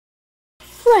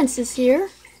Francis here,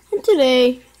 and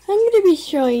today I'm going to be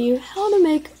showing you how to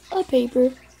make a paper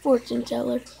fortune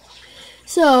teller.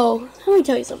 So, let me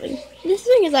tell you something. This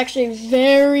thing is actually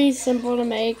very simple to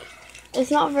make.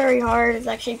 It's not very hard. It's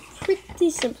actually pretty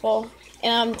simple.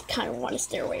 And I kind of want to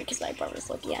stare away because my brother's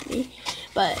looking at me.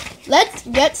 But let's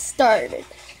get started.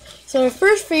 So the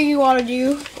first thing you want to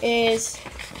do is,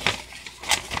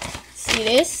 see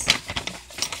this?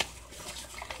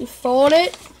 You fold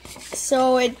it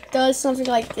so it does something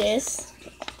like this.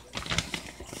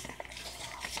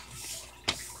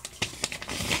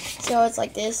 So it's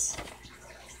like this.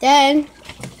 Then,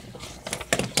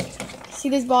 see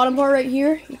this bottom part right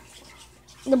here?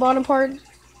 The bottom part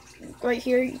right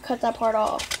here, you cut that part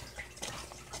off.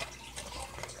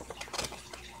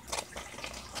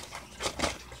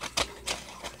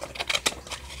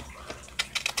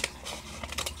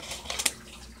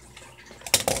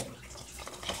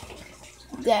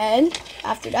 Then,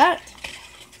 after that,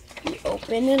 you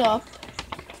open it up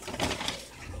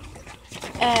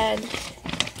and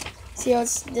see how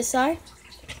it's this side?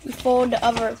 You fold the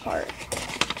other part.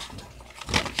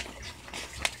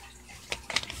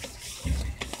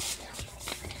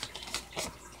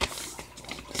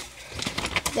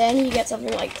 Then you get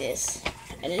something like this.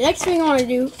 And the next thing you want to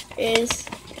do is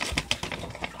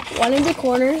one of the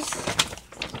corners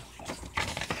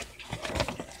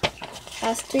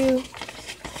has to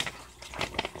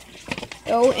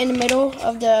go in the middle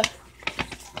of the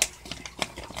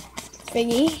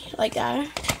thingy, like that.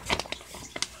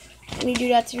 And you do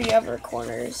that to the other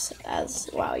corners as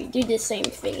well. You do the same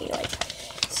thingy, like,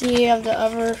 see, you have the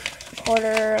other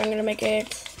corner. I'm gonna make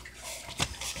it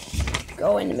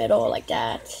go in the middle like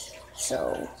that.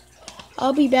 So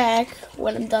I'll be back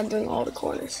when I'm done doing all the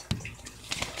corners.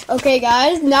 Okay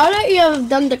guys, now that you have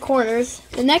done the corners,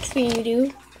 the next thing you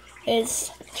do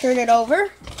is turn it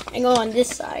over and go on this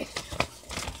side.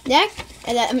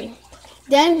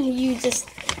 Then you just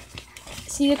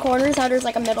see the corners, how there's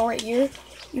like a middle right here.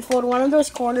 You fold one of those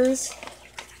corners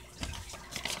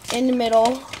in the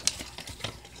middle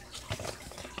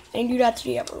and do that to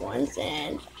the other ones,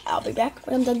 and I'll be back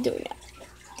when I'm done doing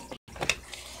that.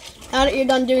 Now that you're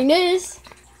done doing this,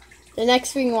 the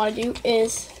next thing you want to do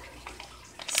is,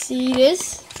 see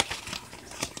this?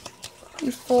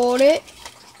 You fold it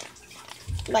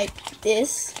like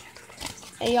this,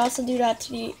 and you also do that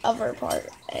to the other part.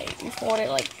 And you fold it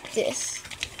like this.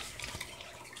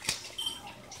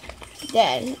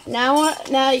 Then, now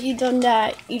that you've done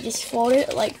that, you just fold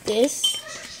it like this.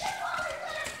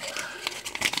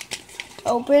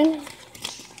 Open.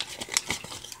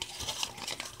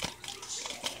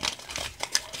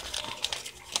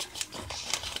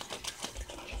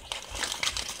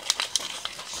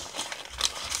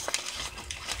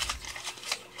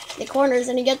 The corners,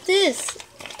 and you get this.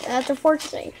 That's the fortune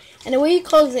thing. And the way you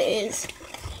close it is,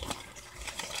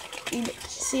 you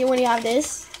see when you have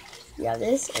this,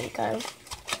 and you kind of,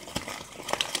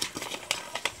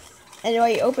 and the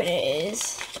way you open it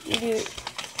is, you do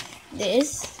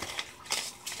this,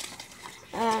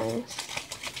 and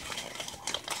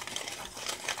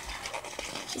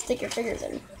you stick your fingers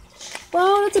in.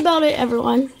 Well, that's about it,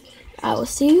 everyone. I will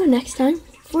see you next time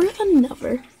for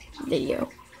another video.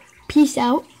 Peace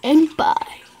out and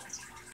bye.